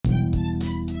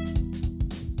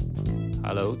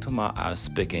Hello to my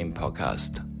Speaking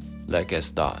podcast. Let's get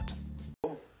started.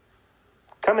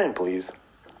 Come in, please.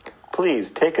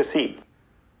 Please take a seat.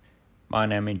 My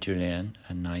name is Julian,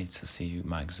 and nice to see you,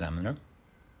 my examiner.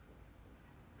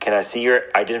 Can I see your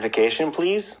identification,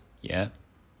 please? Yeah.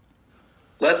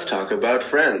 Let's talk about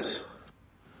friends.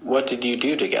 What did you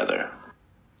do together?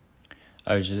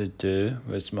 I usually do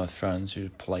with my friends who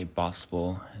play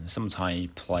basketball, and sometimes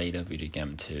play the video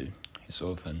game too. It's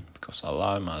often because I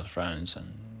love my friends,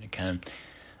 and it can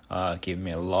give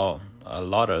me a lot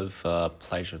of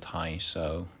pleasure time.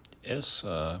 So it's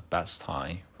best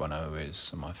time when I'm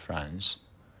with my friends.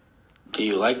 Do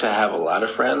you like to have a lot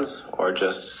of friends or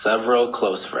just several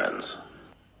close friends?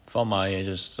 For my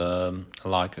just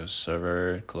like a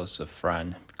server close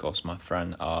friend because my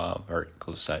friends are very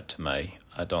close to me.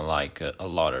 I don't like a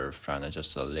lot of friends,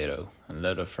 just a little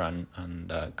friend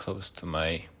and close to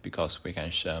me because we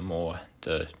can share more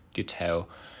the detail,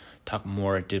 talk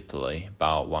more deeply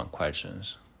about one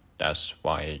questions. That's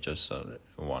why I just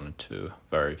wanted to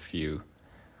very few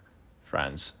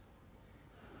friends.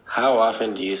 How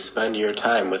often do you spend your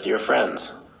time with your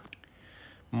friends?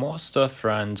 Most of the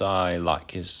friends I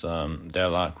like is they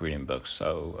like reading books,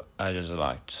 so I just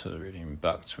like to reading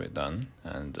books with them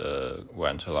and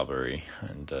went to library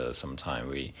and sometimes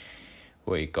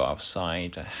we go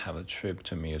outside, have a trip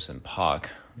to amusement park.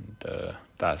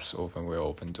 And, we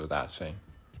often do that thing.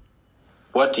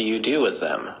 What do you do with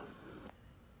them?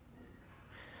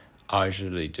 I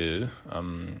usually do.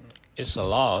 It's a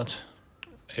lot.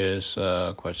 It's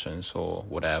questions or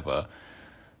whatever.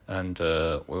 And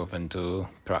we often do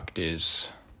practice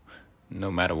no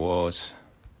matter what.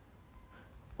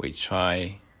 We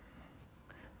try,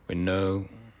 we know.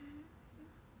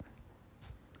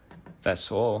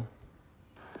 That's all.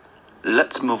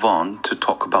 Let's move on to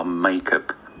talk about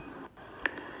makeup.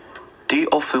 Do you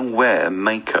often wear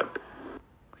makeup?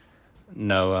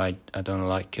 No, I don't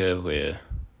like wear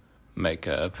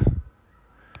makeup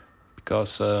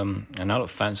because I'm not a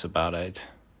fan about it.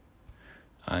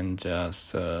 And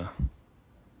just know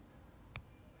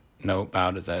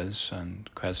about this and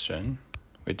question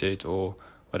we did or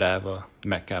whatever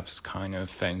makeup's kind of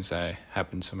things that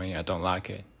happen to me. I don't like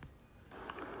it.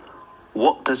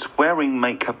 What does wearing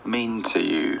makeup mean to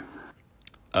you?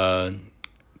 The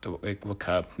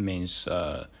makeup means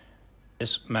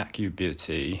it's make you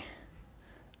beauty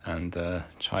and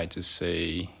try to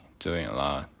see doing a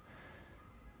lot.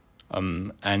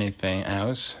 Anything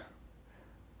else?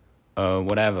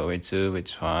 Whatever we do, we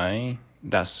try.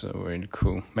 That's really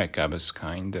cool. Makeup is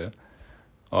kind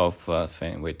of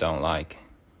thing we don't like.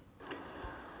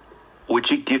 Would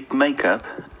you give makeup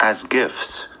as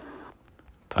gifts?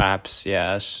 Perhaps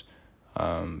yes,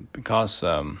 because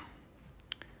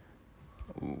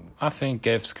I think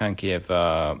gifts can give.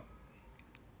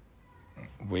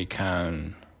 We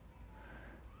can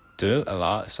do a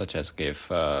lot, such as give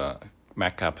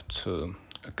makeup to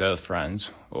a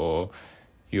girlfriend or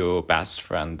your best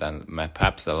friend, and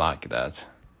perhaps they like that.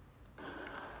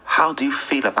 How do you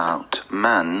feel about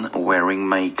men wearing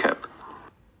makeup?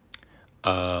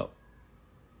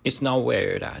 It's not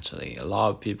weird actually. A lot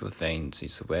of people think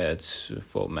it's weird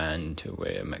for men to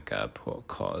wear makeup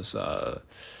because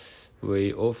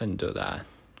we often do that.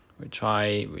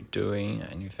 We're doing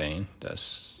anything.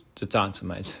 That's the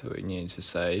ultimate we need to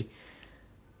say.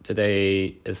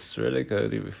 Today is really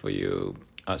good for you.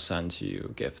 I sent you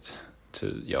a gift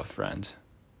to your friend.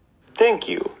 Thank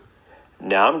you.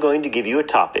 Now I'm going to give you a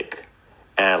topic,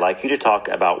 and I'd like you to talk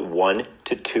about 1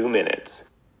 to 2 minutes.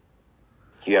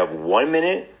 You have 1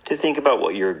 minute to think about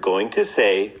what you're going to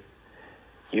say.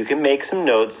 You can make some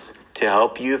notes to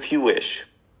help you if you wish.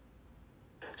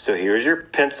 So here's your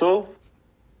pencil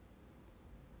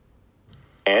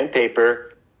and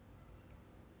paper,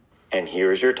 and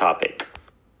here's your topic.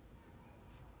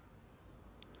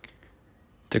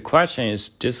 The question is,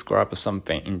 describe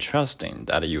something interesting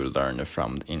that you learned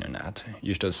from the internet.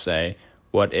 You should say,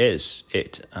 what is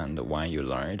it and when you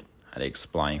learned, and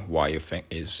explain why you think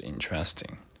it's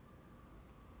interesting.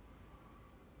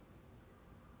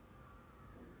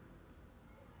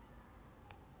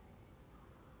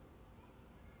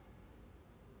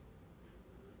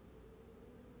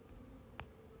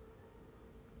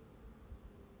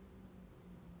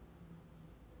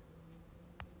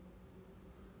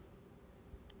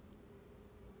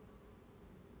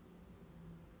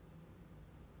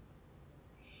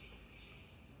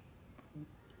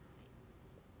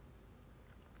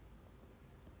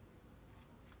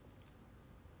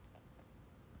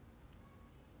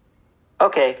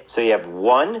 Okay, so you have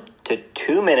 1 to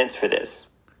 2 minutes for this.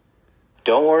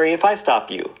 Don't worry if I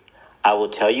stop you. I will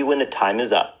tell you when the time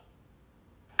is up.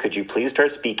 Could you please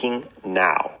start speaking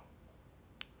now?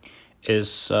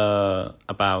 It's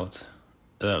about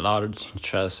a lot of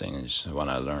interesting things when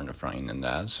I learned from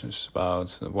internet. It's about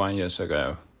 1 year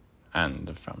ago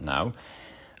and from now.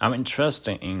 I'm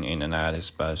interested in internet,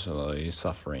 especially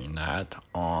suffering that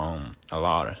on a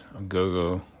lot.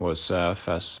 Google, WhatsApp,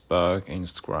 Facebook,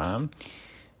 Instagram,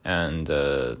 and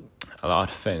a lot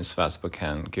of things. Facebook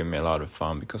can give me a lot of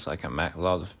fun because I can make a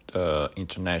lot of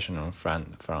international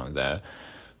friends from there.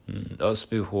 Those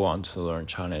people who want to learn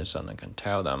Chinese, and I can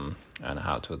tell them and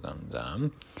how to learn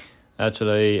them.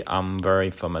 Actually, I'm very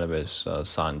familiar with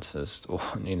scientists or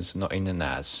not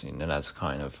internet. Internet's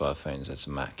kind of things that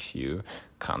make you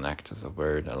connect to the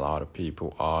world. A lot of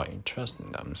people are interested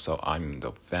in them, so I'm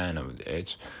the fan of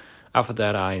it. After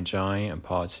that, I join a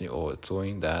party or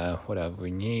doing that. Whatever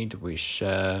we need, we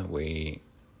share. We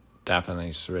definitely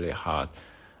it's really hard.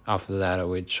 After that,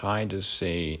 we try to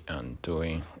see and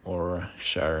doing or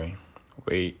sharing.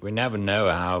 We never know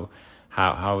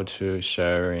how to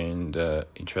share in the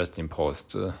interesting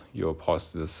post, your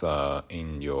posts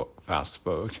in your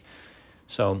Facebook.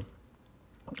 So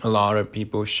a lot of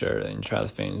people share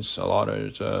interesting things, a lot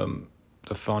of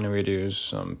the funny videos,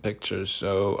 some pictures.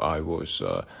 So I was,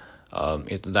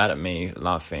 it let me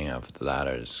laughing after that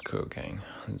is cooking.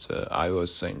 So I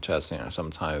was interested.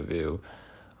 Sometimes I will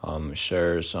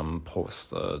share some posts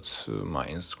to my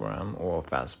Instagram or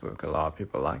Facebook. A lot of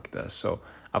people like that. So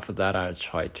after that, I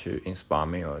try to inspire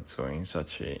me or doing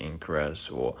such inquiries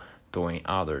or doing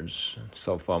others.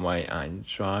 So for me, I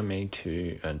try me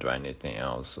to do anything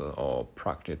else or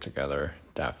practice together.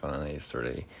 Definitely, it's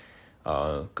really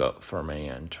good for me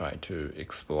and try to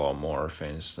explore more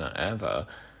things than ever.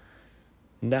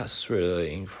 That's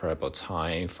really incredible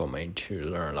time for me to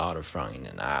learn a lot from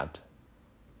internet.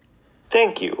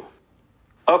 Thank you.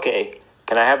 Okay,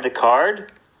 can I have the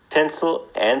card, pencil,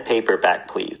 and paper back,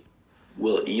 please?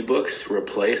 Will ebooks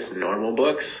replace normal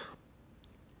books?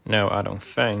 No, I don't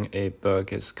think a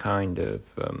book is kind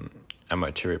of a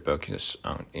material book is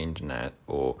on internet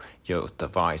or your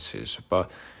devices.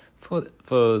 But for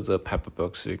the paper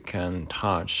books you can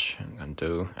touch and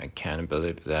do, I can't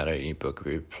believe that an ebook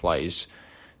replace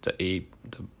the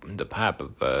paper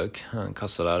book,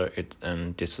 because a lot of it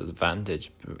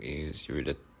disadvantage is you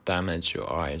would damage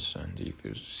your eyes and if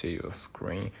you see your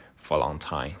screen for a long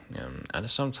time, and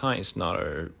sometimes it's not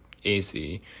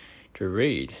easy to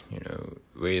read.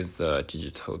 With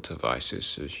digital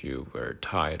devices, you were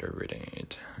tired of reading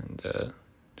it, and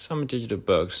some digital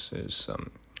books is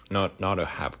not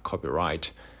have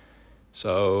copyright,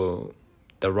 so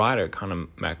the writer kind of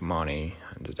make money,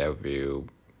 and they will.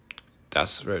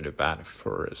 That's really bad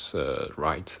for us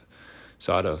right.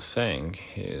 So I don't think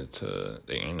the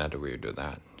internet will do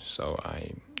that. So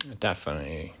I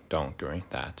definitely don't agree with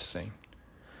that thing.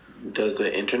 Does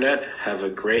the internet have a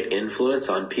great influence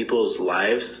on people's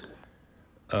lives?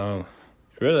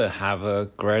 Really have a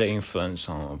great influence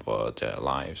on their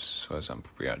lives. For example,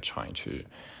 we are trying to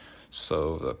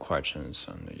solve the questions,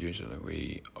 and usually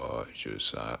we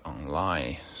use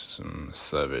online some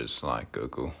service like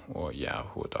Google or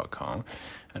Yahoo.com,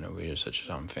 and we research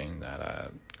something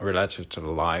that related to the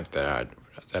life that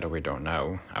we don't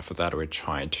know. After that, we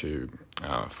try to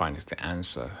find the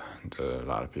answer. And a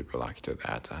lot of people like to do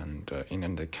that, and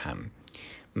internet can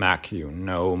make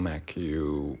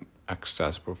you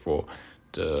accessible for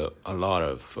a lot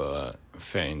of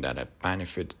things that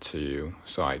benefit to you.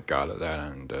 So I got that,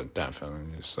 and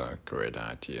definitely it's a great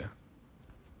idea.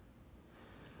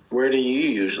 Where do you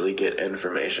usually get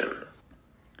information?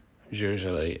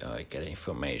 Usually I get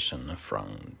information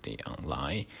from the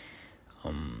online.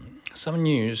 Some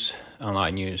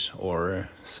online news, or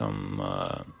some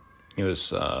news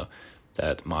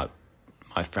that my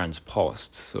friends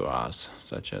post to us,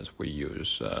 such as we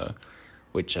use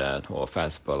WeChat or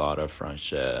Facebook. A lot of friends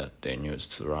share their news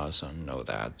to us and know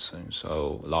that. And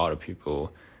so a lot of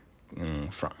people,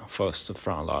 from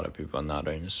a lot of people, not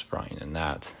from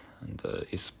internet, and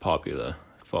it's popular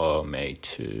for me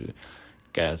to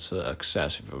get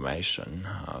access information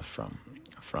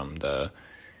from the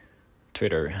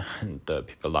Twitter, and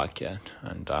people like it,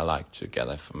 and I like to get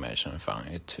information from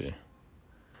it too.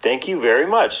 Thank you very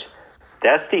much.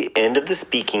 That's the end of the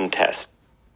speaking test.